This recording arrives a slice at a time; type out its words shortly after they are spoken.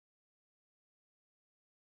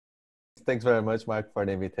Thanks very much, Mark, for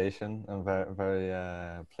the invitation. I'm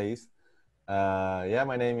very pleased. Yeah,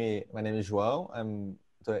 my name is João. I'm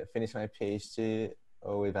to finish my PhD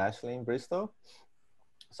with Ashley in Bristol.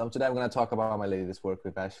 So today I'm going to talk about my latest work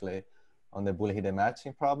with Ashley on the Boolean Hidden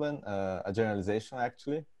Matching problem, a generalization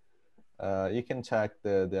actually. You can check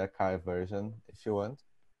the archive version if you want.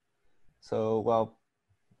 So, well,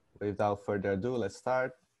 without further ado, let's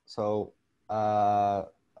start. So, a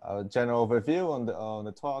general overview on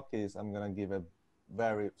the talk is I'm going to give a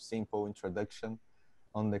very simple introduction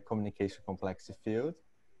on the communication complexity field.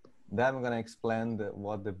 Then I'm going to explain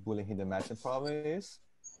what the Boolean hidden matching problem is.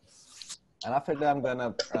 And after that, I'm going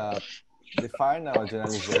to define our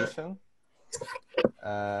generalization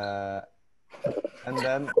and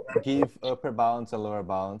then give upper bounds and lower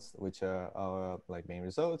bounds, which are our main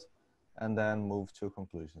results, and then move to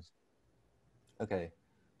conclusions. Okay,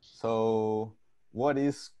 so what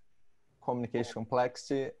is communication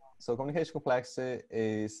complexity? So communication complexity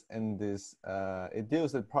is in this, it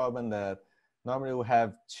deals with the problem that normally we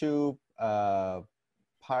have two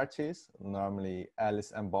parties, normally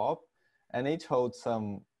Alice and Bob, and each holds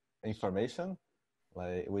some information,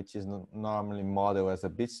 which is normally modeled as a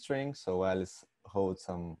bit string. So Alice holds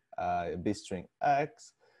some bit string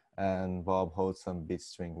X and Bob holds some bit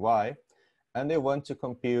string Y. And they want to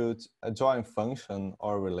compute a joint function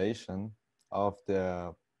or relation of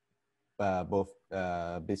the both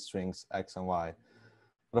bit strings X and Y.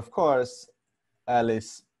 But of course,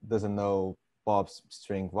 Alice doesn't know Bob's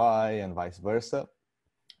string Y and vice versa.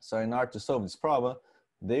 So in order to solve this problem,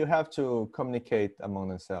 they have to communicate among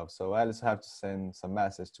themselves. So Alice have to send some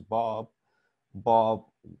message to Bob. Bob,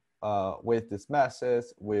 with this message,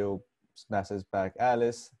 will message back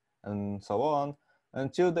Alice, and so on,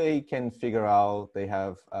 until they can figure out, they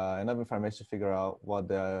have enough information to figure out what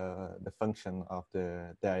the function of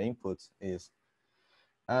their inputs is.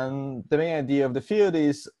 And the main idea of the field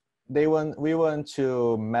is we want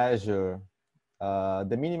to measure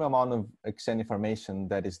the minimum amount of exchange information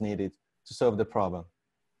that is needed to solve the problem.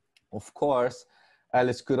 Of course,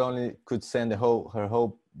 Alice could send her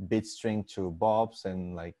whole bit string to Bob's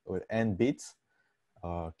and with n bits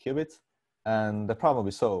or qubits, and the problem will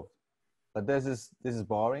be solved. But this is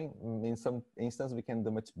boring. In some instance, we can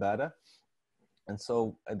do much better, and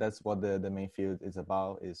so that's what the main field is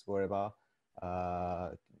about. Is worry about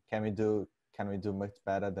can we do much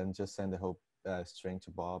better than just send the whole string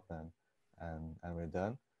to Bob and we're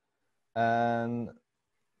done. And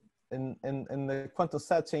in the quantum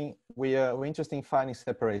setting, we're interested in finding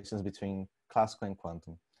separations between classical and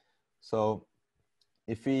quantum. So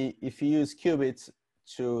if we use qubits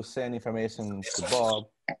to send information to Bob,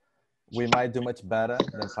 we might do much better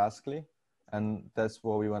than classically, and that's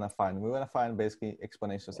what we want to find. We want to find basically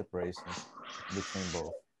exponential separations between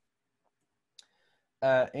both.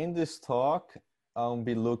 In this talk, I'll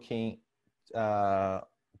be looking to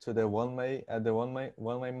the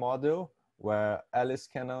one-way model, where Alice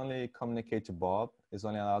can only communicate to Bob, is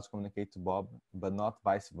only allowed to communicate to Bob, but not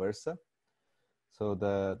vice versa. So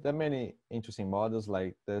there are many interesting models,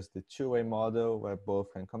 like there's the two-way model where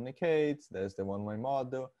both can communicate, there's the one-way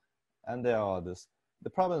model, and there are others. The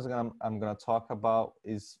problems I'm gonna talk about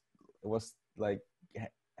was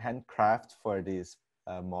handcraft for this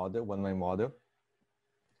model, one-way model.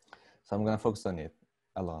 So I'm gonna focus on it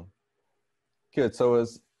alone. Good, so it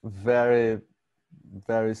was very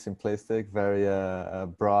simplistic, very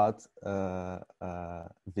broad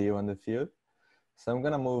view on the field. So I'm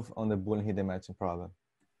gonna move on the Boolean hidden matching problem.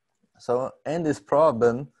 So in this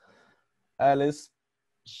problem, Alice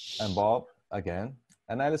and Bob again,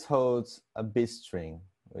 and Alice holds a bit string,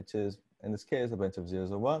 which is in this case a bunch of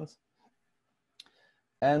zeros and ones.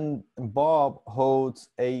 And Bob holds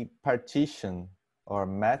a partition or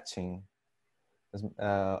matching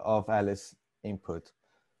of Alice's input.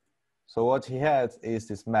 So what he has is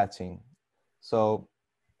this matching. So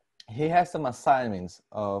he has some assignments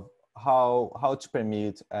of how to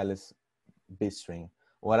permute Alice's bit string,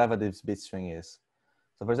 whatever this bit string is.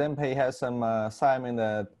 So for example, he has some assignment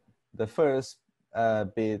that the first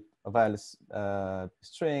bit of Alice's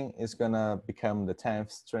string is gonna become the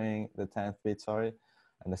 10th bit, sorry,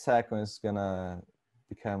 and the second is gonna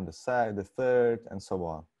become the third, and so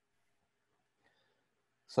on.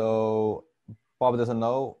 So Bob doesn't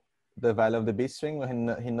know the value of the bit string, but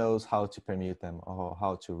he knows how to permute them or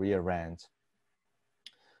how to rearrange.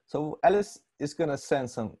 So Alice is gonna send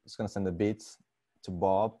the bits to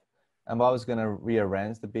Bob, and Bob is gonna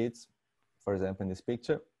rearrange the bits, for example, in this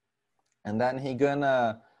picture, and then he's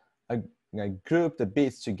gonna group the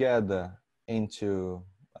bits together into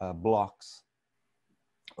blocks,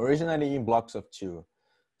 originally in blocks of 2.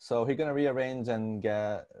 So he's gonna rearrange and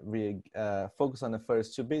focus on the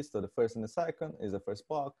first two bits. So the first and the second is the first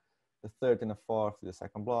block, the third and the fourth is the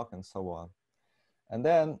second block, and so on. And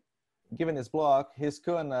then, given this block, he's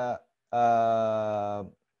gonna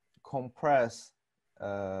compress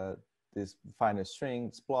these final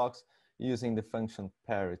strings blocks using the function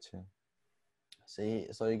parity. See,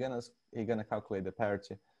 so you're gonna calculate the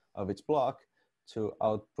parity of each block to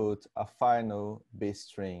output a final bit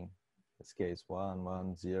string. In this case, 1,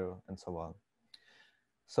 1, 0, and so on.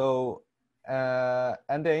 So,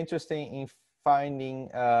 and they're interested in finding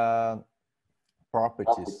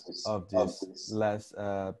properties of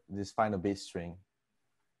this final bit string.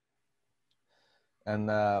 And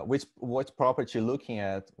what property you're looking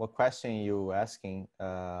at, what question you're asking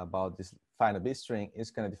about this final bit string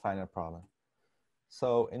is going to define a problem.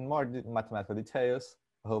 So in more mathematical details,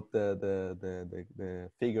 I hope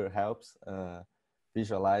the figure helps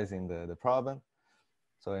visualizing the problem.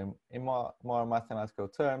 So in more mathematical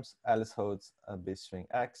terms, Alice holds a bit string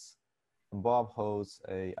X, and Bob holds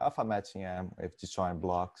a alpha matching M with disjoint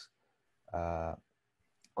blocks,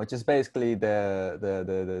 which is basically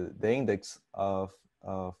the index of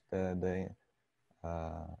the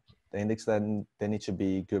index that they need to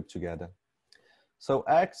be grouped together. So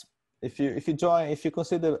X, if you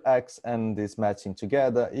consider X and this matching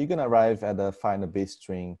together, you're gonna arrive at a final bit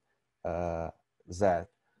string Z,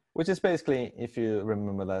 which is basically, if you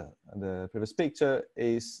remember the previous picture,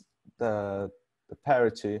 is the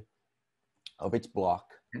parity of each block.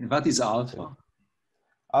 And what is alpha?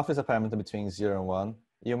 Alpha is a parameter between 0 and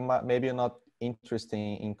 1. Maybe you're not interested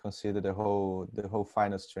in consider the whole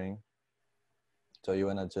final string. So you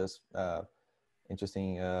wanna just interested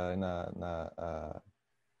in a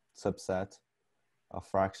subset of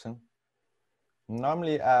fraction.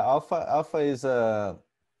 Normally, alpha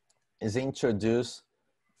is introduced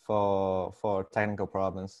for technical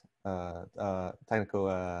problems, technical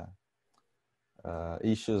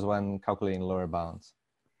issues when calculating lower bounds.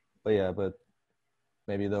 But yeah,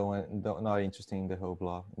 maybe not interested in the whole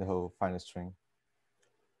block, the whole final string.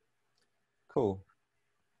 Cool.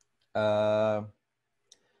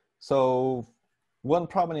 So one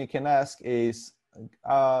problem you can ask is,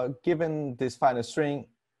 given this final string,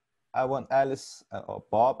 I want Alice or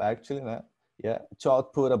Bob actually, to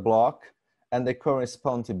output a block and the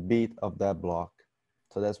corresponding bit of that block.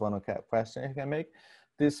 So that's one question you can make.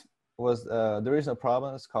 This was the original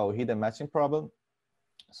problem. It's called hidden matching problem.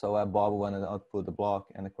 So Bob wanted to output the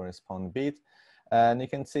block and the corresponding bit. And you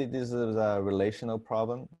can see this is a relational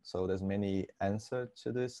problem. So there's many answers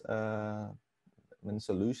to this, many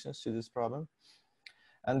solutions to this problem.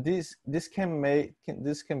 And this can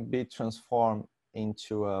be transformed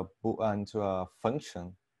into a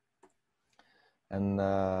function, and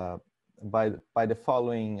by the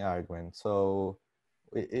following argument. So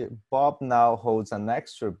Bob now holds an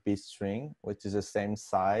extra bit string, which is the same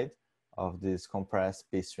side of this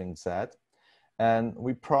compressed bit string Z, and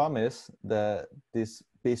we promise that this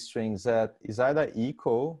bit string Z is either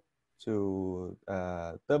equal to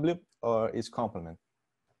W or its complement.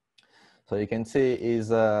 So you can see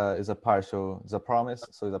is a promise.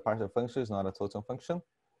 So it's a partial function. It's not a total function.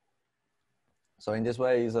 So in this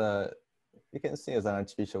way, you can see as an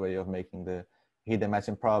artificial way of making the hidden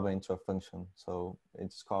matching problem into a function. So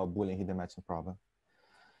it's called Boolean hidden matching problem.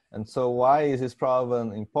 And so why is this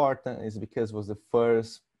problem important? Is because it was the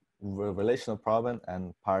first relational problem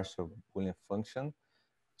and partial Boolean function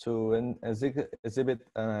to exhibit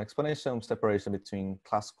an exponential separation between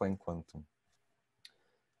classical and quantum.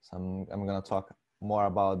 So I'm going to talk more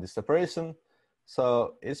about this separation.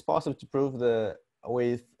 So it's possible to prove that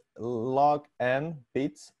with log n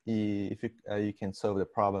bits, if you can solve the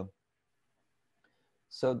problem.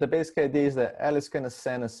 So the basic idea is that Alice can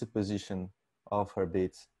ascend a superposition of her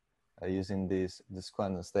bits using this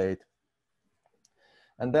quantum state.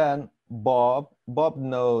 And then Bob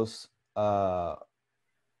knows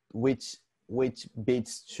which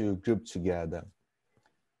bits to group together.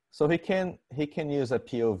 So he can use a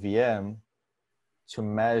POVM to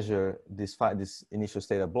measure this initial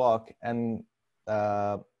state of block and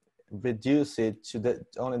reduce it to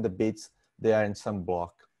only the bits that are in some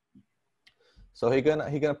block. So he's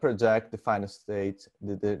gonna project the final state,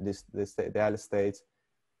 the Alice state,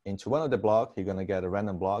 into one of the block. He's gonna get a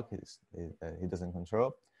random block he doesn't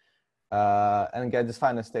control, and get this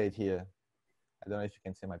final state here. I don't know if you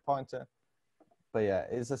can see my pointer, but yeah,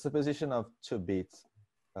 it's a supposition of two bits.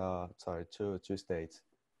 Two states,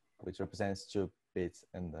 which represents 2 bits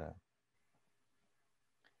in the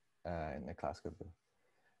classical view.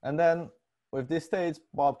 And then with these states,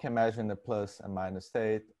 Bob can measure in the plus and minus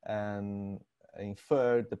state and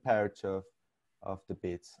infer the parity of of the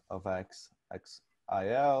bits of x,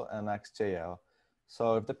 xil, and xjl.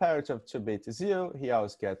 So if the parity of 2 bits is 0, he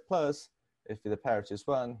always gets plus. If the parity is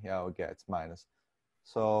 1, he always gets minus.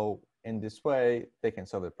 So in this way, they can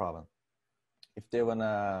solve the problem. If they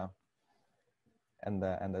wanna, and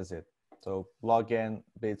that's it. So log n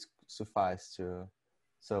bits suffice to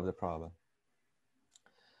solve the problem.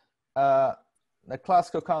 The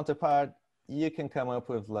classical counterpart, you can come up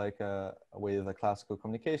with like with a classical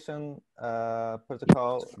communication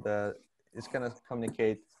protocol that is gonna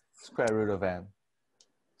communicate square root of n.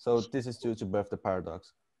 So this is due to Buffer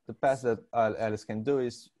paradox. The best that Alice can do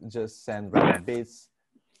is just send random bits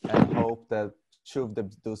and hope that two of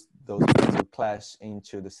those bits will clash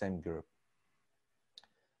into the same group.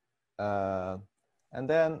 And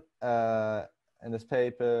then in this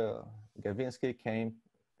paper, Gavinsky, Kemp,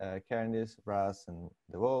 Cairns, Ras, and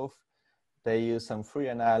De Wolf, they use some Fourier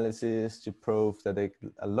analysis to prove that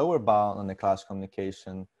a lower bound on the class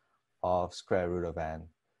communication of square root of n.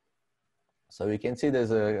 So you can see there's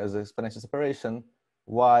an exponential separation,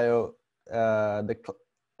 while the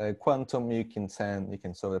quantum you can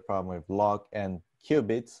solve the problem with log n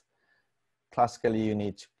qubits. Classically, you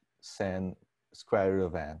need to send square root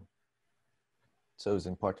of n. So it's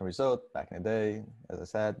an important result back in the day. As I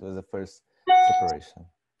said, it was the first separation.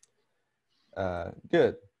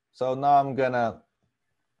 Good. So now I'm gonna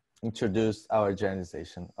introduce our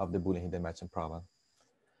generalization of the Boolean hidden matching problem.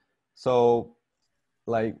 So,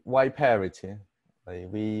 like, why parity? Like,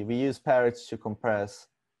 we use parity to compress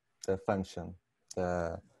the function,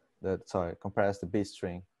 compress the bit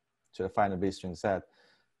string to the final bit string z.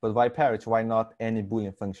 But why parity? Why not any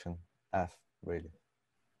Boolean function f, really?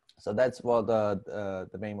 So that's what the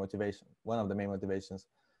main motivation, one of the main motivations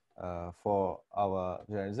for our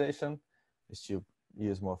generalization is to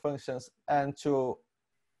use more functions and to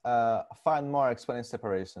find more exponential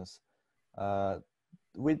separations.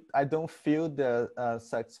 I don't feel the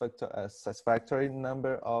satisfactory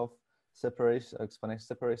number of exponential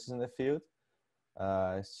separations in the field.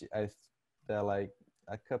 There are like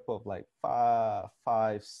a couple of like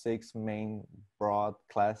five, six main broad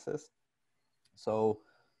classes. So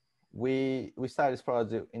we started this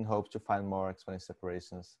project in hopes to find more exponential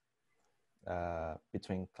separations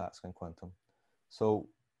between classical and quantum. So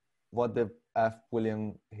what the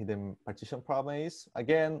Boolean hidden partition problem is,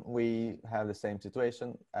 again, we have the same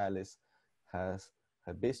situation. Alice has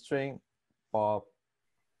her bit string, Bob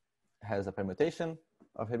has a permutation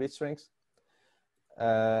of her bit strings,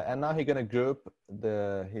 and now he's gonna group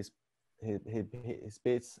his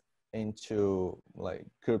bits into like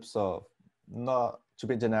groups of, not to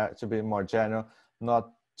be more general,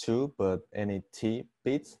 not 2 but any t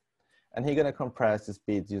bits, and he's gonna compress this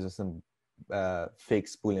bit using some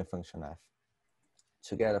fixed Boolean function f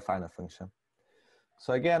to get a final function.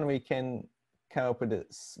 So again, we can come up with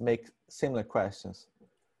make similar questions.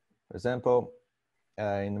 For example,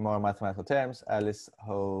 in more mathematical terms, Alice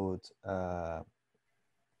holds a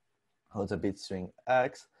bit string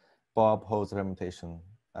x, Bob holds a permutation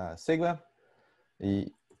sigma,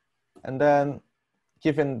 and then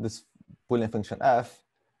given this Boolean function f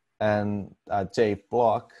and a j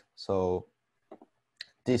block, so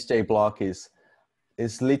this j block is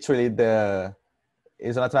literally the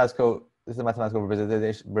mathematical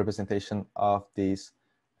representation of these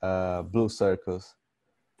blue circles.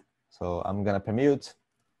 So I'm gonna permute,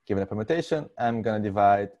 given a permutation, I'm gonna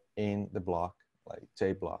divide in the block, like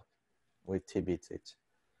j block, with t bits each.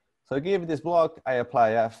 So given this block, I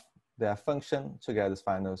apply f, the function, to get this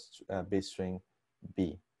final bit string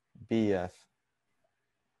b, bf.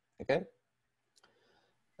 Okay.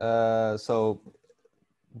 So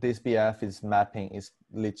this bf is mapping is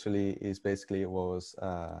basically was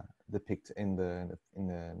depicted in the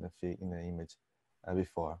image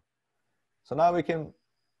before. So now we can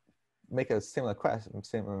make a similar question,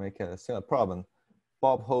 make a similar problem.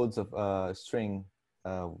 Bob holds a string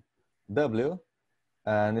w,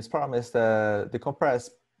 and this problem is the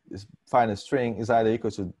compressed final string is either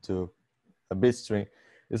equal to a bit string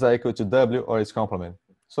is either equal to w or its complement.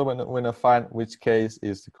 So when I find which case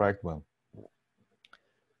is the correct one.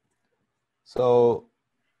 So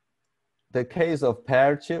the case of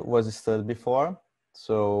parity was studied before.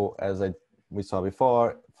 So as we saw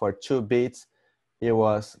before, for 2 bits, it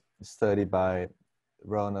was studied by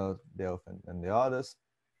Ronald, Delph, and the others.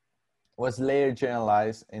 It was later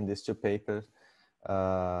generalized in these 2 papers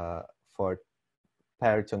for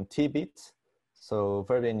parity on t bits. So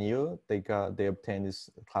very new, they obtained this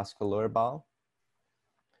classical lower bound.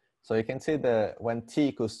 So you can see that when t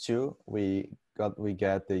equals 2, we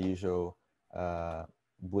get the usual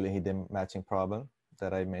Boolean hidden matching problem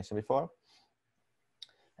that I mentioned before.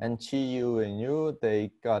 And T, U, and U,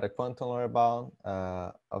 they got a quantum lower bound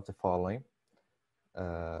of the following,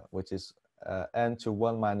 which is n to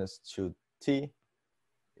 1 minus 2t.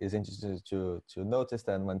 It's interesting to notice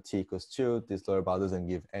that when t equals 2, this lower bound doesn't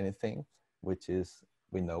give anything, which is,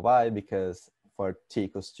 we know why, because for t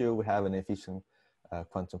equals 2, we have an efficient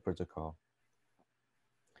quantum protocol.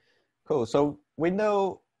 Cool, so we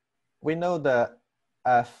know that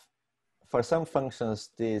f, for some functions,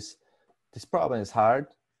 this problem is hard.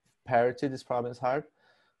 Parity, this problem is hard.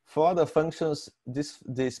 For other functions,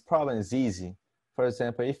 this problem is easy. For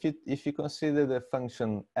example, if you consider the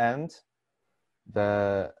function and,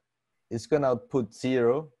 it's going to output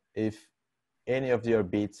 0 if any of your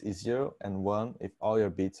bits is 0, and 1 if all your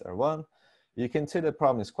bits are 1. You can see the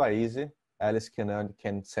problem is quite easy. Alice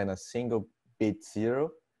can send a single bit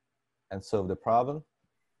 0 and solve the problem,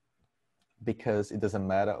 because it doesn't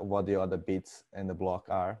matter what the other bits in the block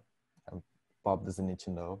are, and Bob doesn't need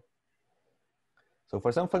to know. So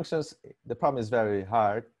for some functions, the problem is very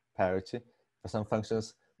hard, parity. For some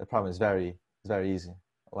functions, the problem is very easy,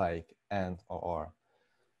 like and or.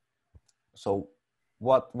 So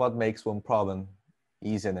what makes one problem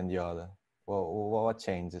easier than the other? Well, what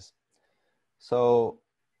changes? So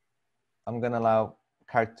I'm gonna start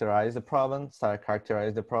characterize the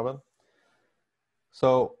problem.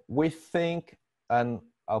 So we think, and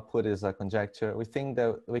I'll put it as a conjecture, we think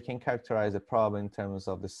that we can characterize the problem in terms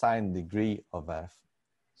of the sign degree of f.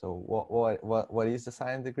 So what is the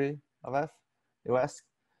sign degree of f, you ask?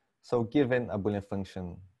 So given a Boolean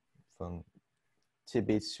function from t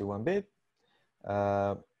bits to 1 bit,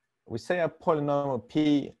 we say a polynomial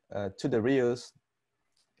p to the reals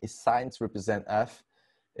is signed to represent f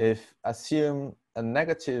if assume a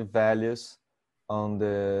negative values on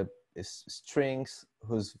the strings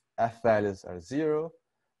whose f values are 0,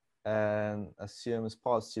 and assumes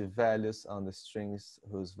positive values on the strings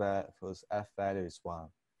whose f value is 1,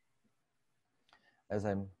 as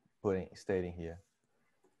I'm stating here.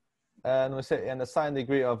 And we say, and the sign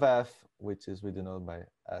degree of f, which is we denote by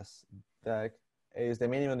s deg, is the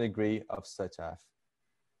minimum degree of such f.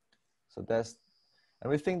 So that's,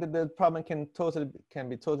 and we think that the problem can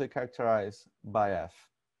be totally characterized by f.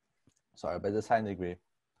 Sorry, by the sign degree.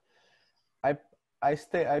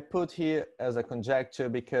 I put here as a conjecture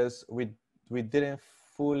because we didn't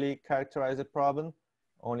fully characterize the problem,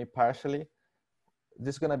 only partially.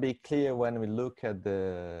 This is going to be clear when we look at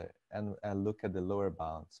the lower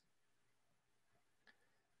bounds.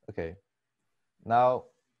 Okay, now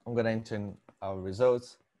I'm going to enter our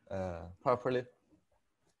results properly.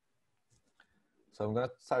 So I'm going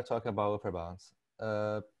to start talking about upper bounds.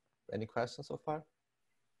 Any questions so far?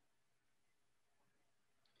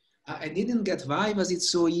 I didn't get why was it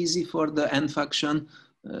so easy for the n function?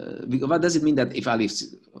 Because what does it mean that if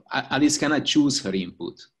Alice cannot choose her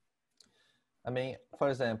input? I mean, for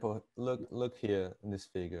example, look here in this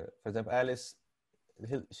figure. For example, Alice,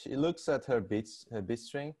 she looks at her bit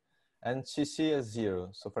string, and she sees a 0.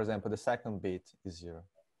 So for example, the second bit is 0.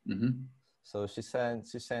 Mm-hmm. So she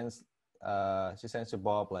sends to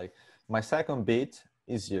Bob like, my second bit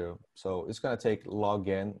is 0. So it's going to take log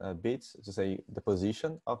n bits to say the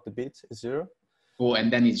position of the bit is 0. Oh,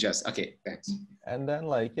 and then it's just, okay, thanks. And then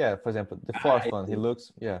like, yeah, for example, the fourth one, he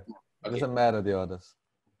looks, yeah, okay. Doesn't matter the others.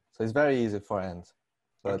 So it's very easy for end,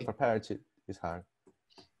 but okay. For parity, it's hard.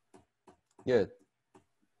 Good.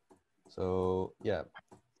 So yeah,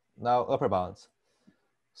 now upper bounds.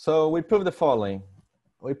 So we proved the following.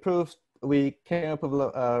 We came up with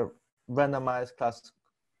a randomized class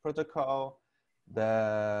protocol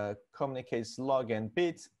that communicates log n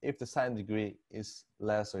bits if the sign degree is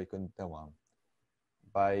less or equal to 1.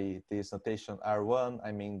 By this notation R1,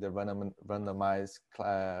 I mean the randomized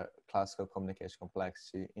classical communication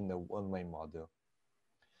complexity in the one-way model.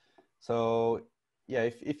 So yeah,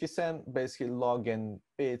 if you send basically log n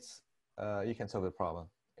bits, you can solve the problem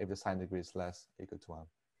if the sign degree is less or equal to 1.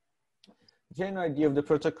 General idea of the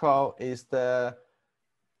protocol is that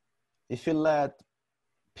if you let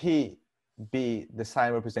P be the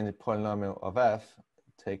sign represented polynomial of f,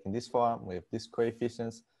 taking this form with these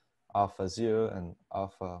coefficients, alpha 0 and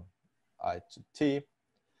alpha I to t,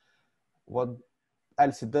 what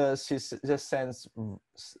Alice does, she just sends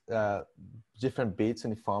different bits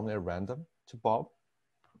uniformly at random to Bob.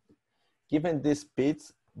 Given these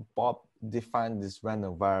bits, Bob defined this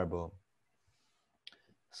random variable.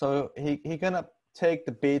 So he gonna take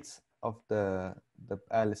the bits of the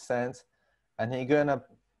Alice sends, and he gonna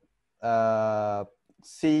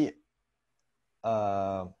see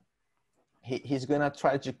he's gonna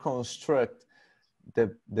try to construct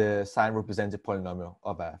the sign represented polynomial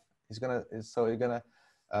of f. He's gonna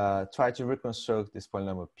try to reconstruct this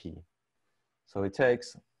polynomial P. So it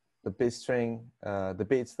takes the bit string, the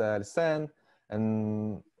bits that is sent,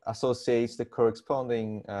 and associates the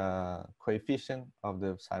corresponding coefficient of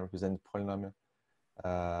the sign represented polynomial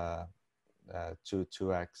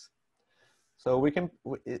to x. So we can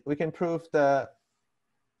prove that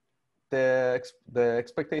the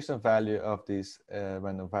expectation value of this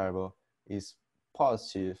random variable is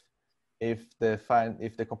positive if the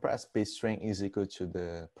compressed bit string is equal to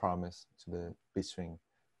the promise, to the bit string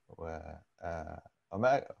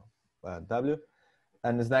omega w,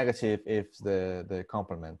 and is negative if the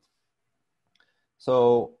complement.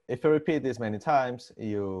 So if you repeat this many times,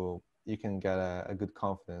 you can get a good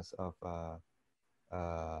confidence of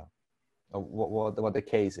what the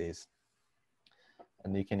case is.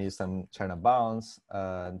 And you can use some Chernow bounds.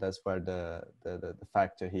 That's where the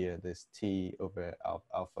factor here, this t over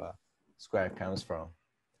alpha square, comes from.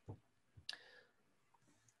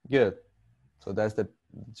 Good. So that's the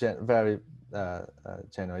very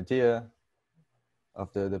general idea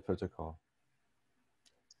of the protocol.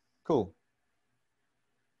 Cool.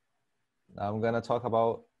 Now I'm going to talk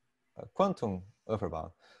about quantum upper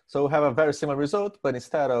bound. So we have a very similar result, but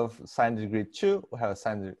instead of sine degree 2, we have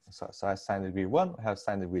sine degree 1, we have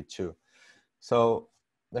sine degree 2. So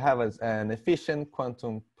we have an efficient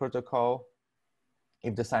quantum protocol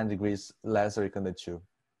if the sine degree is less or equal to 2,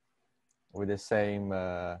 with the same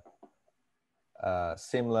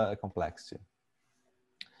similar complexity.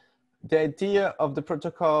 The idea of the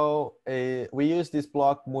protocol, we use this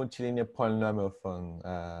block multilinear polynomial from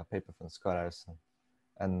paper from Scott Harrison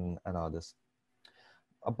and others.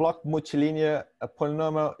 A block multilinear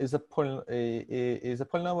polynomial is a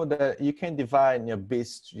polynomial that you can divide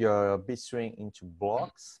your bit string into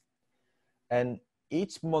blocks, and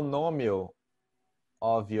each monomial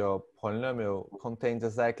of your polynomial contains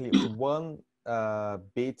exactly one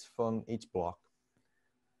bit from each block.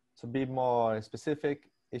 To be more specific,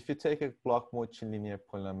 if you take a block multilinear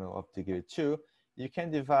polynomial of degree 2, you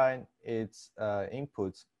can divide its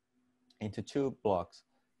inputs into 2 blocks.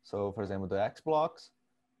 So, for example, the x blocks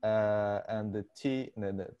and the t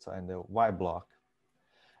and the y block.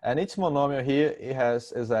 And each monomial here, it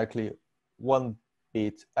has exactly 1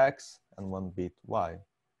 bit x and 1 bit y.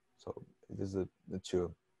 So this is the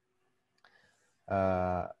 2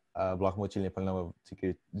 block multilinear polynomial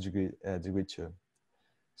degree 2.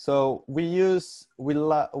 So we use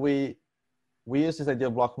this idea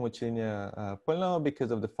of block multilinear polynomial because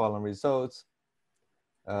of the following results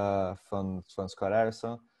from Scott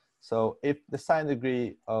Harrison. So if the sine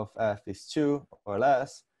degree of f is 2 or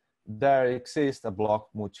less, there exists a block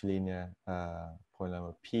multilinear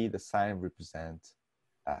polynomial P. The sign represents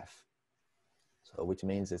f. So which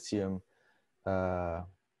means assume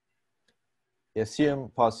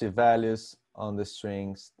positive values on the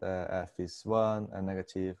strings f is 1 and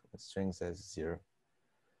negative strings as 0.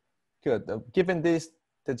 Good. Given this,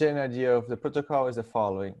 the general idea of the protocol is the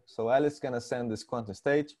following. So Alice is going to send this quantum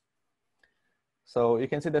state. So you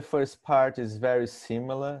can see the first part is very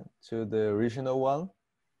similar to the original one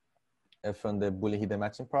from the Boolean Hidden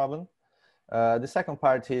Matching problem. The second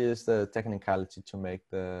part is the technicality to make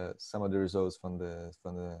some of the results from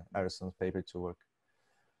the Harrison's paper to work.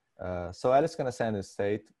 So Alice is going to send a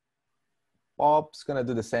state. Bob's going to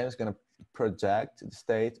do the same. He's going to project the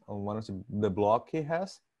state on one of the block he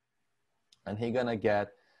has. And he's going to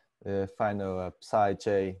get the final psi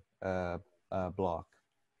j block,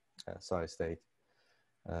 state,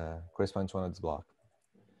 corresponding to one of this block.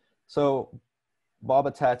 So Bob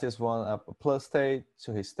attaches a plus state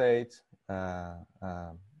to his state,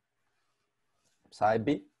 psi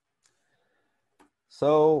b.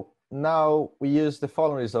 So now we use the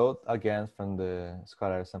following result again from the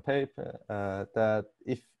Scott Harrison paper, that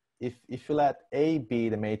if you let A be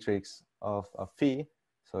the matrix of phi,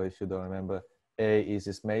 so if you don't remember, A is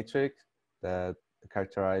this matrix that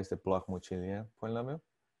characterizes the block multilinear polynomial.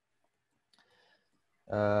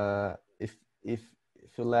 If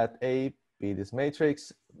you let A be this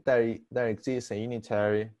matrix, there exists a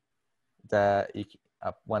unitary that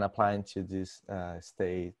when applying to this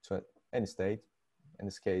state, to any state, in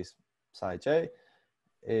this case psi j,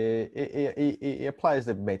 it applies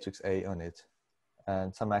the matrix A on it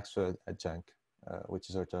and some extra adjunct, which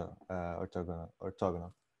is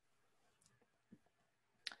orthogonal.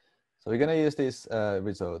 So we're going to use this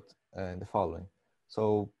result in the following.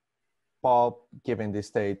 So Bob, given this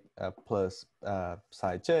state plus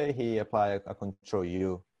psi j, he applied a control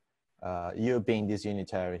U. U being this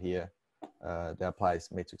unitary here that applies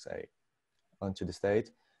matrix A onto the state.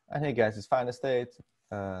 And he gets his final state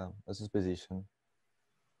as his position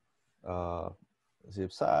 0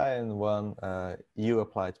 psi, and 1 u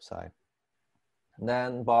applied to psi. And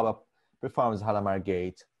then Bob performs Hadamard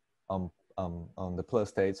gate on the plus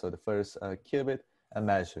state, so the first qubit, and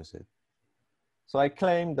measures it. So I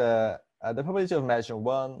claim the probability of measuring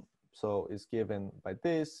 1, so is given by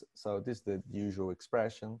this. So this is the usual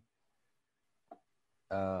expression,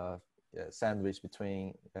 sandwich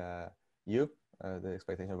between u, the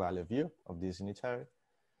expectation value of u, of this unitary.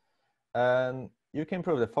 And you can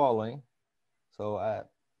prove the following. So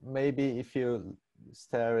maybe if you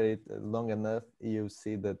stare at it long enough, you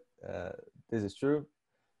see that this is true.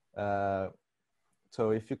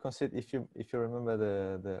 So if you consider, if you remember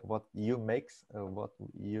the what u makes,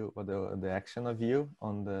 the action of u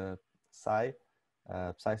on the psi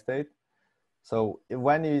state. So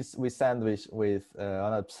when we sandwich with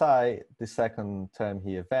on a psi, the second term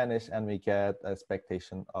here vanish, and we get an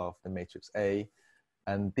expectation of the matrix A,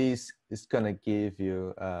 and this is going to give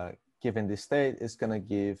you, given this state, it's going to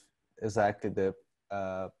give exactly the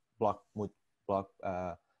block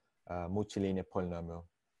multilinear polynomial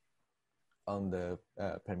on the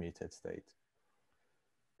permuted state.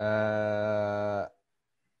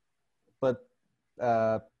 But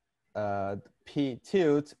P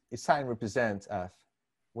tilde is sign represents F,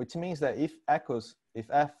 which means that if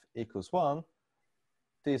F equals 1,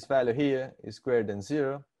 this value here is greater than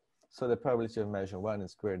 0, so the probability of measuring 1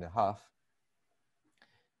 is greater than half.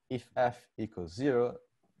 If F equals 0,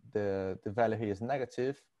 the value here is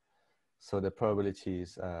negative, so the probability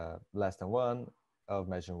is less than 1 of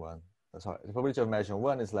measuring 1. Sorry, the probability of measuring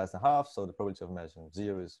 1 is less than half, so the probability of measuring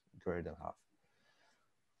 0 is greater than half.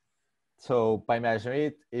 So by measuring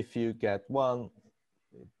it, if you get 1,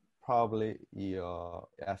 probably your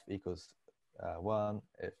F equals 1.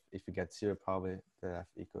 If you get 0, probably the F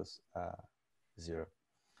equals 0.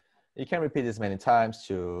 You can repeat this many times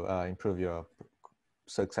to improve your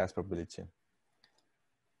success probability.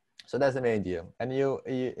 So that's the main idea. And you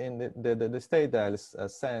in the state that is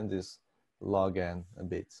send is log n a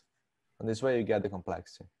bit. And this way you get the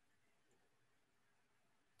complexity.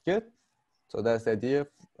 Good. So that's the idea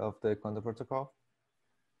of the quantum protocol.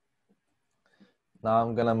 Now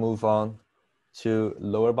I'm gonna move on to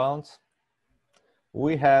lower bounds.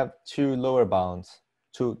 We have two lower bounds,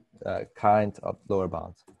 two kinds of lower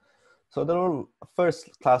bounds. So the first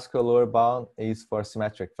classical lower bound is for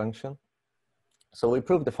symmetric function. So we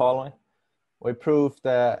proved the following. We proved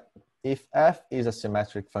that if f is a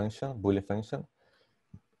symmetric function, Boolean function,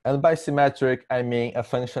 and by symmetric, I mean a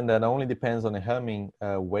function that only depends on the Hamming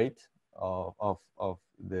weight of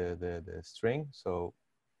the string, so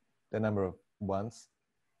the number of ones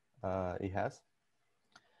it has.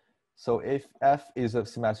 So if f is a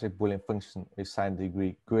symmetric Boolean function with sign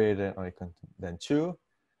degree greater or equal than 2,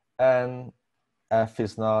 and f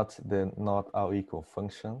is not the not or equal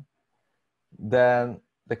function, then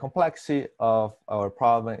the complexity of our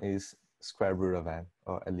problem is square root of n,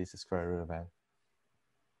 or at least square root of n.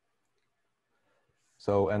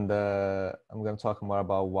 So, and I'm going to talk more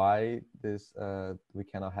about why this we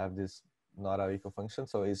cannot have this not or equal function.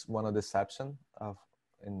 So it's one of the exceptions of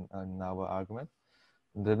in our argument.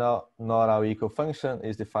 The not or equal function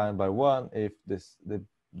is defined by 1 if the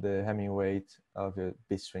Hamming weight of your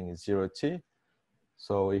bit string is 0t.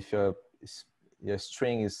 So if your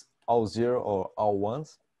string is all 0 or all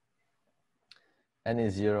 1s, and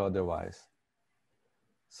is 0 otherwise.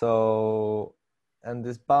 So, and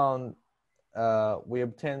this bound we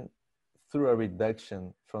obtain through a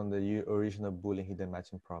reduction from the original Boolean hidden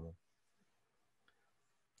matching problem.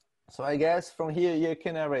 So I guess from here you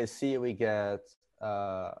can already see we get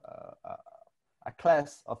a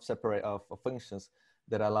class of functions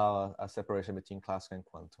that allow a separation between classical and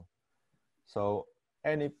quantum. So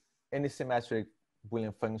any symmetric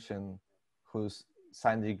Boolean function whose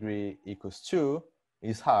sign degree equals 2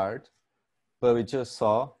 is hard, but we just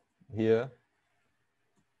saw here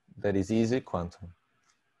that is easy quantum.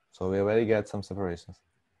 So we already get some separations,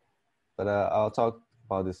 but I'll talk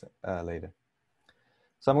about this later.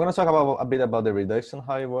 So I'm going to talk about a bit about the reduction,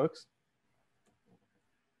 how it works.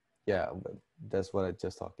 Yeah, but that's what I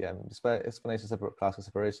just talked. Yeah, exponential classical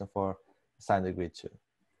separation for sign degree 2.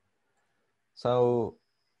 So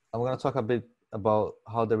I'm going to talk a bit about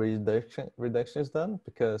how the reduction is done,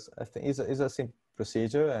 because I think it's a simple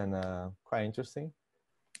procedure and quite interesting,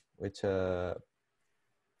 which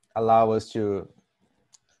allow us to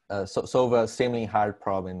solve a seemingly hard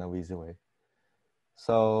problem in a easy way.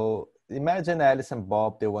 So imagine Alice and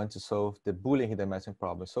Bob, they want to solve the Boolean hidden matching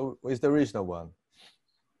problem. So it's the original one.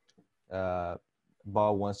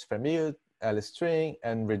 Bob wants to permute Alice string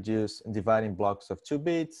and reduce dividing blocks of 2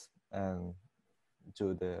 bits and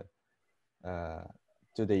do the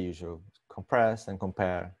usual compress and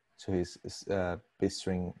compare to his bit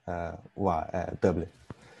string W.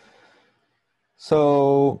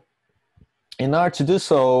 So in order to do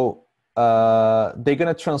so, they're going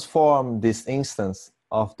to transform this instance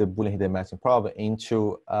of the Boolean hidden matching problem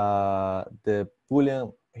into the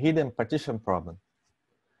Boolean hidden partition problem.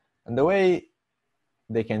 And the way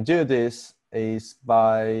they can do this is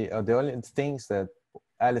by, the only things that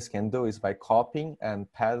Alice can do is by copying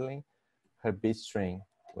and paddling her bit string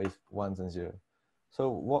with ones and zeros. So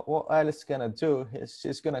what Alice is gonna do is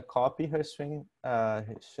she's gonna copy her string,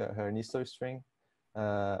 her initial string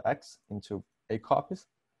X into 8 copies.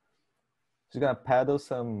 She's gonna paddle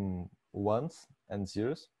some ones and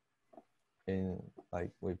zeros in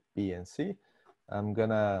like with B and C. I'm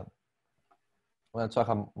gonna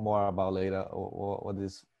talk more about later what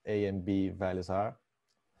these A and B values are.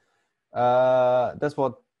 That's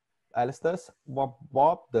what Alice does. What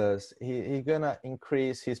Bob does, he's gonna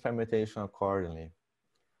increase his permutation accordingly.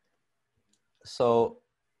 So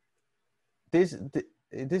this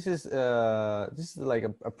is like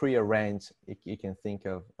a prearranged, you can think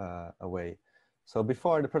of a way. So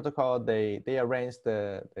before the protocol, they arranged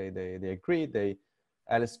they agreed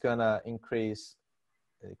Alice gonna increase,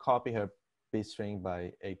 copy her bit string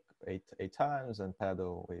by eight times and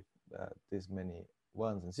paddle with this many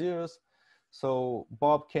ones and zeros. So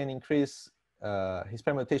Bob can increase his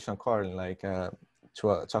permutation accordingly, like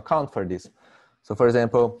to account for this. So for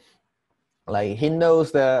example, like he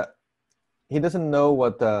knows that he doesn't know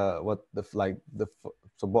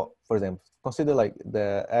so Bob, for example, consider like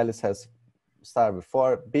the Alice has started with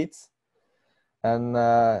 4 bits, and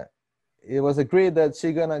it was agreed that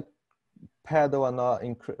she's gonna paddle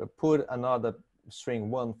another, put another string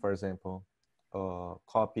 1, for example, or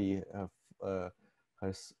copy her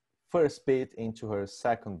first bit into her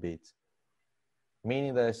second bit,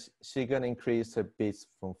 meaning that she's gonna increase her bits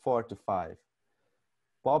from 4 to 5.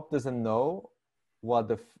 Bob doesn't know what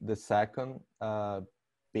the second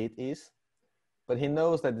bit is, but he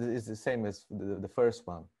knows that it's the same as the first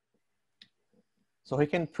one. So he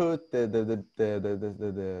can put the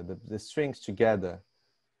strings together.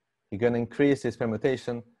 He's gonna increase his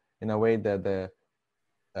permutation in a way that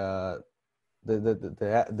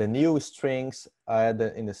the new strings are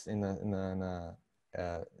added in the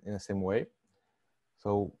same way.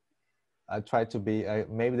 So I try to be,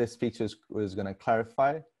 maybe this picture is gonna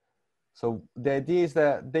clarify. So the idea is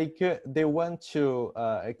that they want to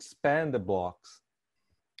expand the blocks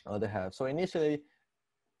they have. So initially,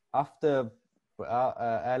 after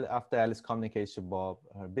Alice communicates to Bob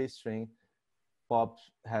her bit string, Bob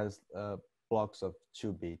has blocks of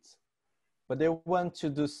 2 bits, but they want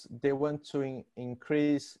to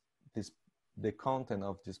increase the content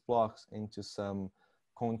of these blocks into some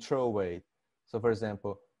control way. So for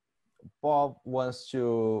example, Bob wants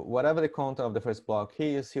to, whatever the content of the first block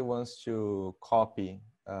he wants to copy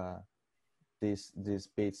these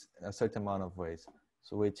bits a certain amount of ways.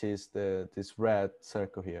 So which is this red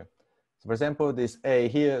circle here. So for example, this A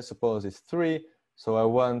here, suppose is 3. So I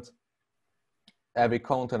want every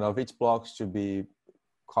content of each block to be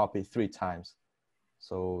copied 3 times.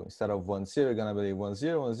 So instead of 1 0, gonna be 1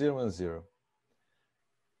 0 1 0 1 0.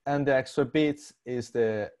 And the extra bits is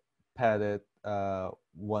the padded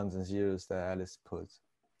ones and zeros that Alice puts.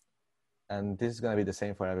 And this is gonna be the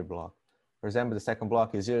same for every block. For example, the second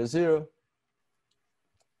block is 0 0.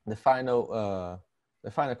 The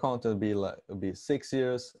final content will be 6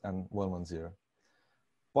 zeros and 1 1 0.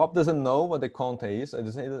 Bob doesn't know what the content is. He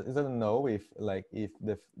doesn't know if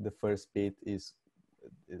the first bit is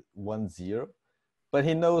 1 0, but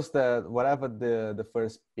he knows that whatever the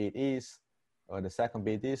first bit is or the second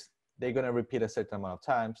bit is, they're gonna repeat a certain amount of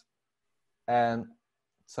times, and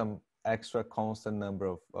some extra constant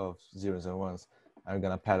number of zeros and ones are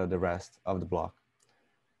gonna paddle the rest of the block.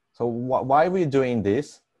 So why are we doing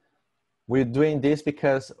this? We're doing this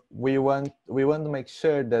because we want to make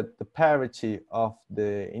sure that the parity of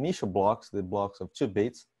the initial blocks, the blocks of 2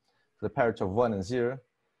 bits, the parity of 1 and 0,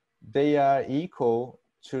 they are equal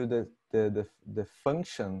to the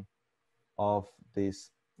function of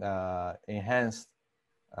this enhanced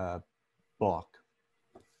block.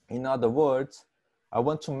 In other words, I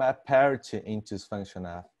want to map parity into this function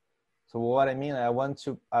f. So what I mean, I want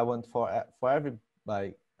for every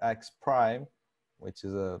like x prime, which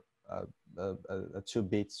is a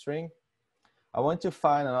 2-bit string, I want to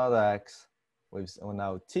find another x with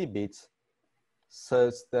now t bits,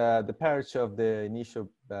 such that the parity of the initial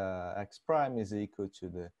x prime is equal to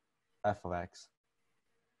the f of x.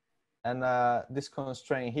 And this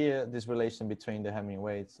constraint here, this relation between the Hamming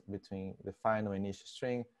weights between the final initial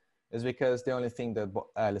string, is because the only thing that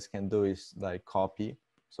Alice can do is like copy.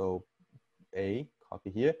 So A, copy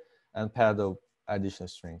here, and parallel additional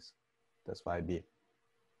strings. That's why B.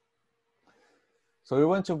 So we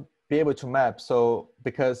want to be able to map. So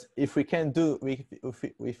because if we can do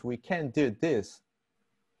if we can do this,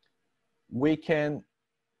 we can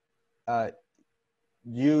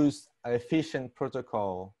use an efficient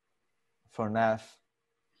protocol for NAF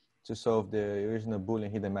to solve the original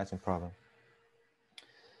Boolean hidden matching problem.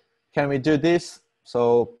 Can we do this?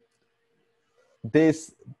 So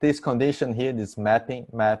this condition here, this mapping,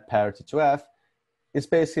 map parity to F, is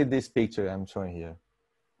basically this picture I'm showing here.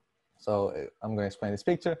 So I'm going to explain this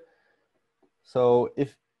picture. So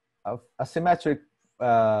if a symmetric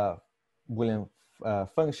Boolean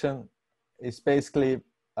function is basically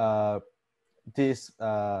this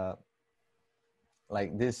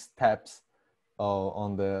like these steps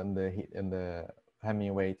on the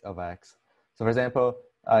Hamming weight of X. So for example,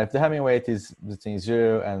 if the Hamming weight is between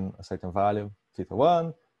 0 and a certain value, theta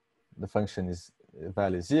 1, the function is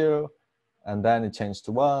value 0, and then it changes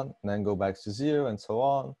to 1, and then go back to 0, and so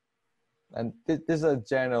on. And this is a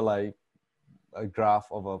general like a graph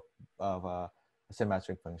of a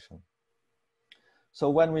symmetric function. So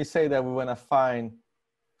when we say that we want to find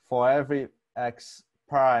for every x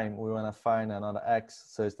prime, we want to find another x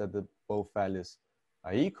such that both values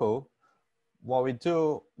are equal, what we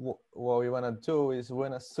want to do is we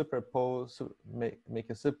want to superpose, make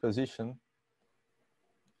a superposition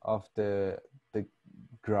of the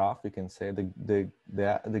graph, you can say the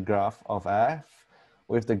graph of F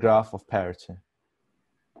with the graph of parity.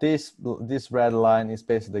 This red line is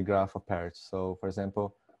basically the graph of parity. So for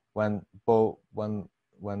example, when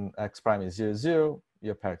x prime is 0, 0,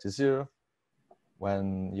 your parity is 0.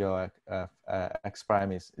 When your x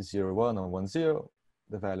prime is 0, 1 or 1, 0,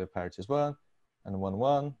 the value of parity is 1, and 1,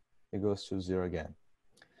 1, it goes to 0 again.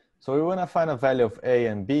 So we want to find a value of A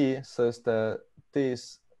and B such that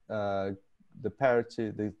this the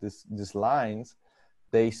parity, these lines,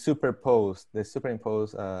 they superimpose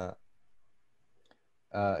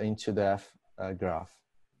into the F graph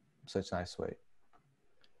such a nice way.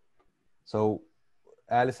 So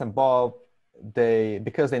Alice and Bob,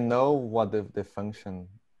 because they know what the function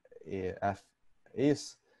F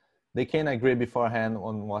is, they can agree beforehand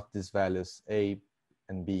on what these values A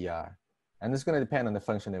and B are. And it's going to depend on the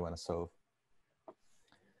function they want to solve.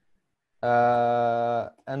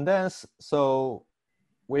 And then, so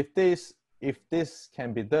with this, if this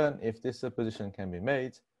can be done, if this supposition can be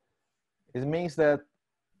made, it means that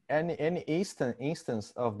any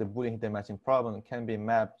instance of the Boolean hidden matching problem can be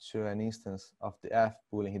mapped to an instance of the F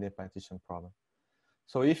Boolean hidden partition problem.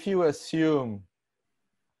 So if you assume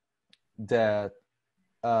that,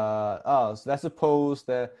 so let's suppose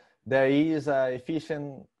that there is an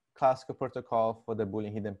efficient classical protocol for the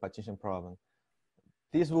Boolean hidden partition problem.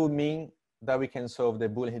 This would mean that we can solve the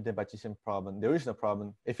Boolean hidden partition problem, the original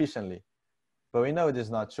problem, efficiently. But we know it is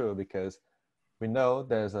not true because we know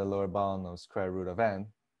there's a lower bound of square root of n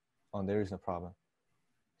on the original problem.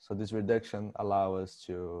 So this reduction allows us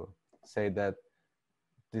to say that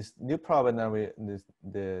this new problem that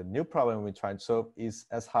the new problem we try to solve is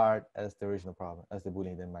as hard as the original problem, as the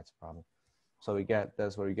Boolean hidden matching problem. So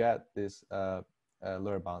that's where we get this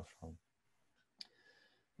lower bound from.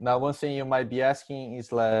 Now, one thing you might be asking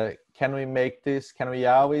is like, can we make this? Can we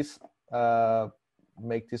always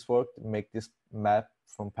make this work? Make this map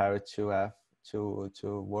from parity to F to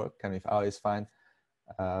work? Can we always find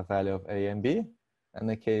a value of A and B? And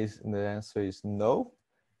the answer is no.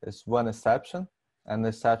 There's one exception, and the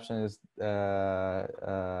exception is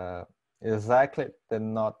exactly the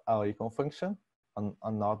not our equal function on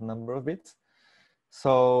odd number of bits.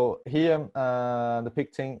 So here I'm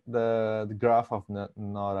depicting the graph of not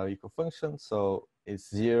our equal function. So it's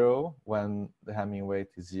 0 when the Hamming weight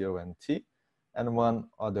is 0 and t, and 1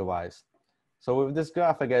 otherwise. So with this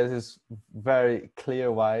graph, I guess it's very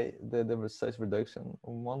clear why the such reduction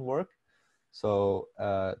won't work. So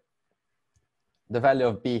the value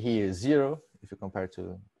of B here is 0. If you compare to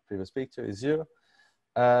the previous picture, is 0.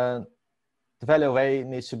 And the value of A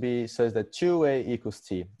needs to be such that 2A equals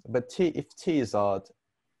t. But if t is odd,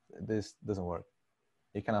 this doesn't work.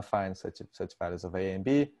 You cannot find such values of A and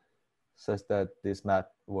B such that this map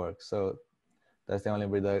works. So that's the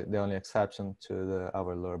only exception to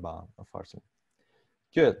our lower bound, unfortunately.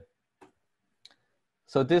 Good.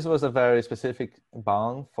 So this was a very specific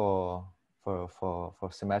bound for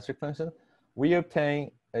symmetric function. We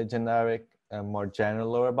obtain a generic, more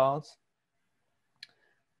general lower bounds.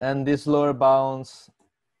 And these lower bounds,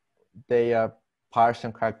 they are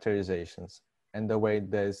partial characterizations. And the way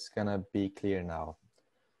that's gonna be clear now.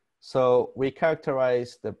 So we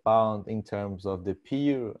characterize the bound in terms of the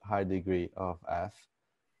pure high degree of F.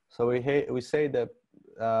 So we say that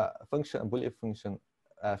a Boolean function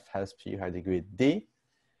f has p high degree d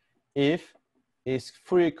if its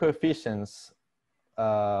Fourier coefficients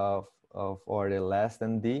of order less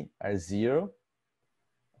than d are 0,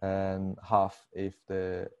 and half if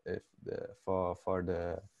for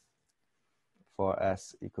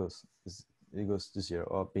s equals to 0,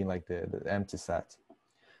 or being like the empty set,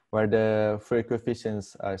 where the Fourier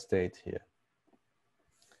coefficients are stated here.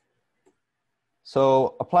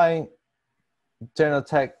 So applying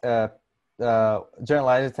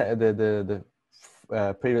generalize the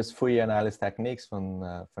previous Fourier analysis techniques from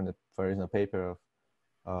the original paper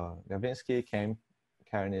of Gavinsky,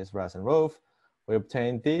 Karnis, Raz, and Rove, we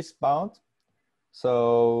obtained this bound.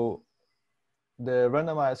 So the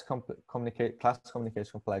randomized class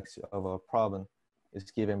communication complexity of a problem is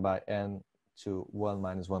given by n to 1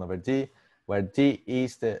 minus 1 over d, where d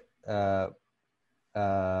is the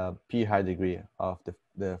p high degree of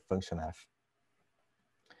the function f.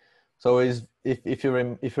 So if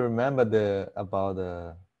you remember about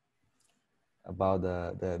the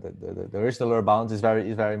original lower bound is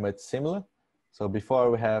very much similar. So before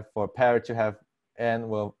we have, for parity, you have n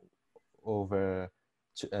over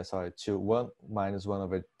to 1 minus 1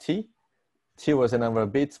 over t. T was a number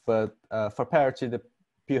of bits, but for parity, the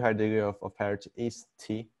p high degree of parity is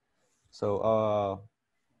t. So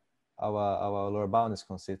our lower bound is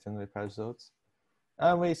consistent with previous results.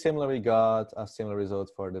 And we similarly got a similar result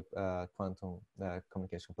for the quantum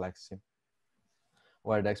communication complexity,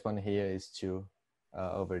 where the exponent here is 2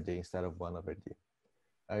 over d instead of 1 over d.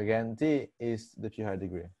 Again, d is the p high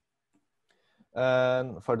degree.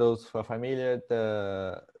 And for those who are familiar,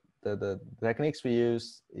 the techniques we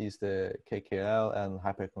use is the KKL and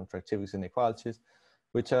hypercontractivity inequalities,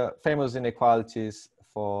 which are famous inequalities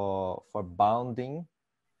for bounding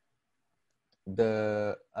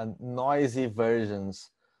the noisy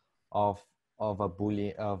versions of a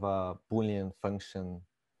Boolean function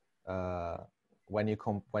when you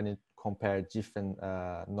compare different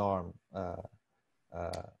norm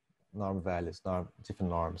values,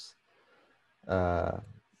 different norms.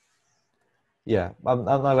 Yeah, I'm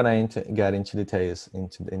not gonna get into details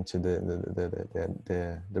into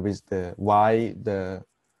the why the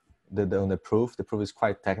proof. The proof is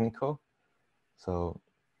quite technical, so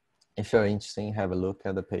if you're interested, have a look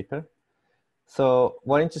at the paper. So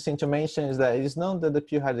what's interesting to mention is that it is known that the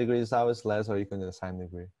p high degree is always less or equal to the sign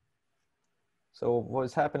degree. So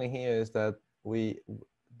what's happening here is that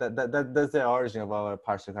that's the origin of our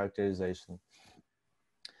partial characterization.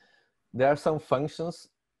 There are some functions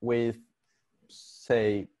with,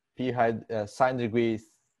 say, p high sign degree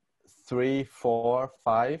 3, 4,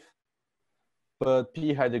 5, but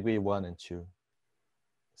p high degree 1 and 2.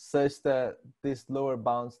 Such that these lower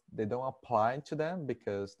bounds, they don't apply to them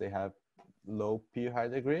because they have low p high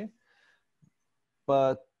degree,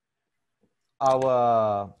 but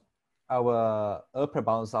our upper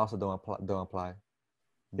bounds also don't apply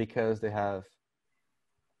because they have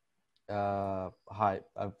a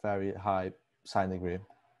very high sign degree.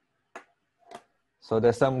 So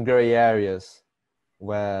there's some gray areas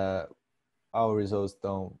where our results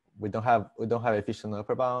we don't have efficient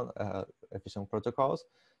upper bound, efficient protocols,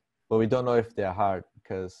 but we don't know if they're hard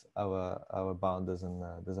because our bound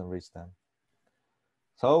doesn't reach them.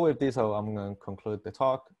 So with this, I'm going to conclude the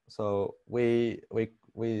talk. So we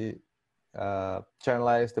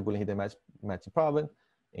generalize the Boolean hidden matching problem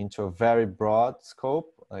into a very broad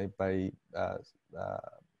scope by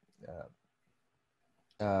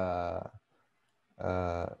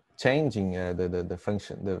changing the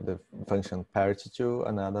function parity to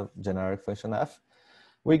another generic function f.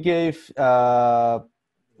 We gave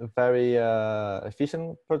very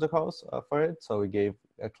efficient protocols for it. So we gave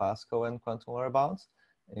a classical and quantum lower bounds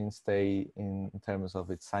in terms of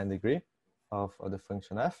its sign degree of the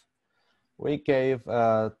function f. We gave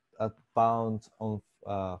a bound on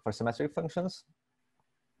for symmetric functions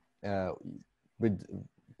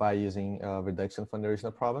by using reduction from the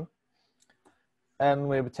original problem. And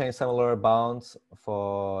we obtained some lower bounds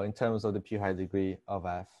in terms of the p high degree of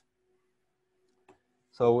f.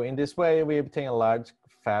 So in this way, we obtain a large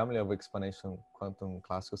family of exponential quantum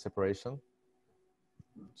classical separation.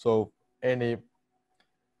 So any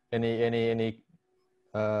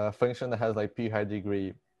function that has like p high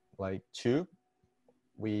degree like 2,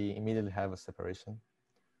 we immediately have a separation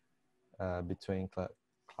between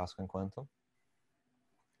classical and quantum.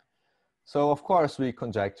 So of course we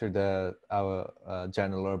conjecture that our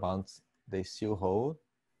general lower bounds, they still hold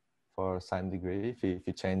for sign degree. If you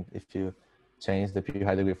change the p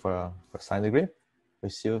high degree for sign degree, we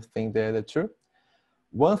still think they're true.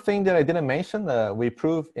 One thing that I didn't mention, we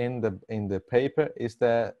prove in the paper, is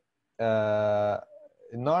that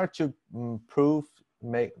in order to prove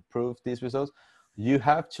these results, you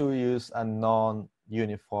have to use a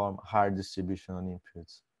non-uniform hard distribution on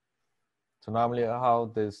inputs. So normally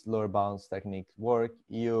how this lower bounds technique work,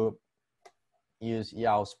 you use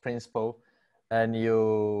João's principle, and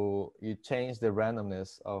you change the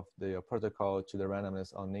randomness of the protocol to the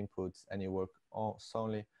randomness on inputs, and you work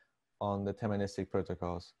solely on deterministic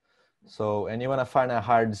protocols. So, and you want to find a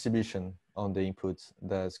hard distribution on the inputs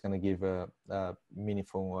that's going to give a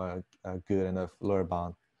meaningful, good enough lower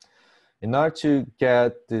bound. In order to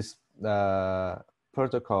get this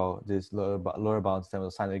protocol, this lower bound in terms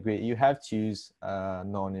of sign degree, you have to use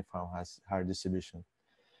non-uniform hard distribution.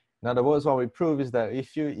 In other words, what we prove is that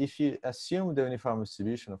if you assume the uniform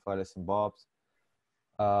distribution of Alice and Bob's,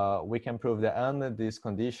 we can prove that under this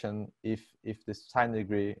condition, if the sign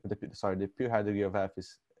degree, the pure high degree of f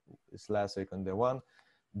is less or equal than 1,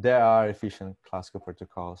 there are efficient classical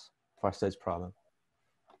protocols for such problem.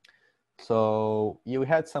 So you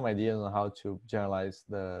had some ideas on how to generalize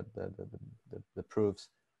the proofs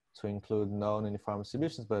to include non-uniform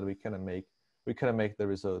distributions, but we couldn't make the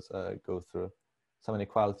results go through. Some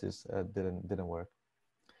inequalities didn't work.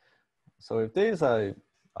 So if this, I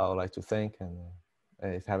would like to thank, and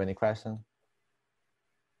if you have any question.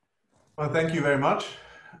 Well, thank you very much.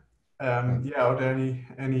 Yeah, are there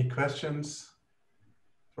any questions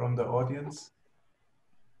from the audience?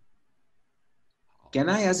 Can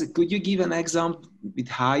I ask, could you give an example with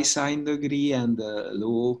high sign degree and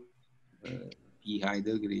low p high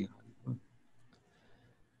degree?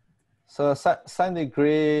 So sign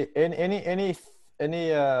degree, any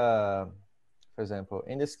for example,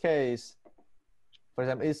 in this case, for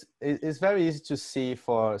example, it's very easy to see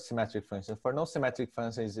for symmetric functions. For non-symmetric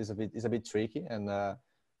functions, is a bit tricky, and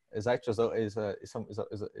is actually a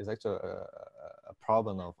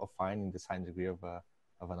problem of finding the sign degree of a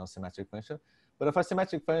non-symmetric function. But for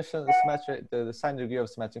symmetric function, the sign degree of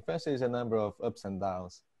symmetric function is a number of ups and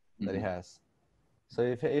downs that it has. So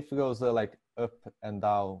if it goes like up and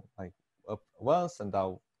down, like up once and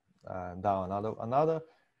down another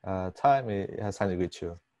time, it has sign degree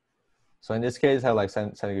 2. So in this case, I have like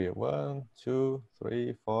sign degree 1, 2,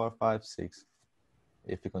 3, 4, 5, 6,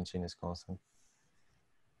 if the continuous constant.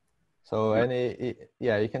 So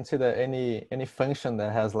you can see that any function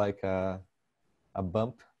that has like a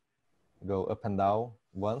bump, go up and down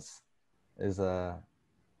once, is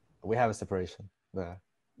we have a separation there.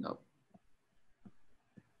 No.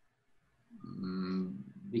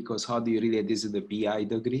 Because how do you relate this to the pi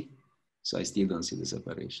degree? So I still don't see the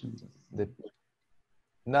separation. Sorry.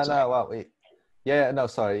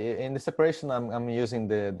 In the separation, I'm using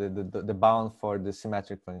the bound for the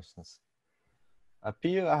symmetric functions.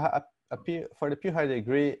 For the pure high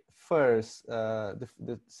degree, first,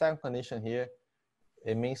 the second condition here,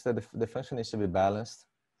 it means that the function needs to be balanced.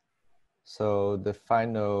 So the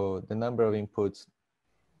number of inputs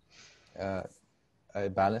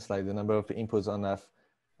balanced, like the number of inputs on f,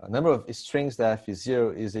 number of strings that f is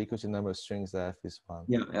 0 is equal to the number of strings that f is 1.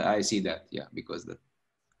 Yeah, I see that. Yeah, because the.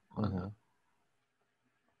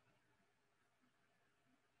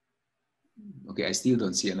 Okay, I still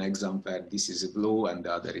don't see an example where this is low and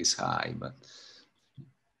the other is high, but.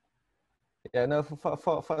 Yeah, no,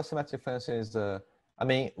 for symmetric functions, I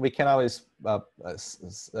mean, we can always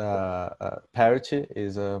parity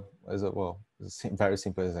is a very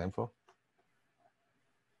simple example.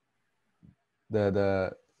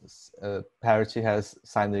 The parity has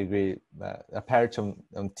sign degree. A parity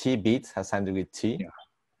on t bits has sign degree t. Yeah.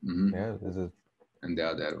 Yeah, and the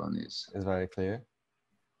other one is very clear.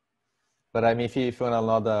 But I mean, if you want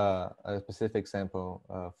another specific example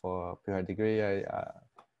for pure high degree,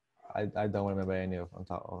 I don't remember any from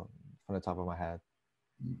the top of my head.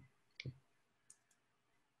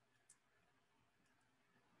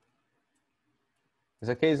 It's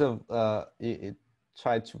a case of it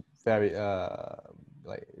try to vary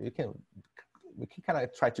like we can kind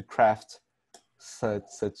of try to craft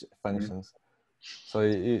such functions. So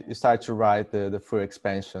you start to write the Fourier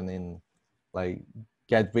expansion in, like,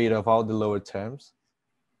 get rid of all the lower terms,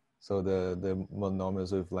 so the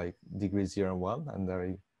monomials with like degree 0 and 1, and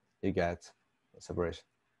there you get separation.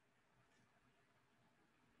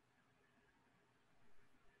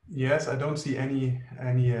 Yes, I don't see any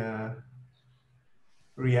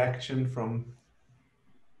reaction from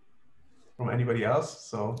anybody else.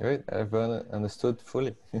 So great, everyone understood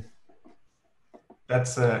fully.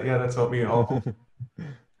 That's what we all.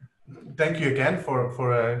 Thank you again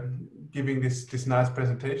for giving this nice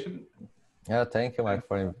presentation. Yeah, thank you, Mike,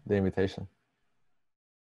 for the invitation.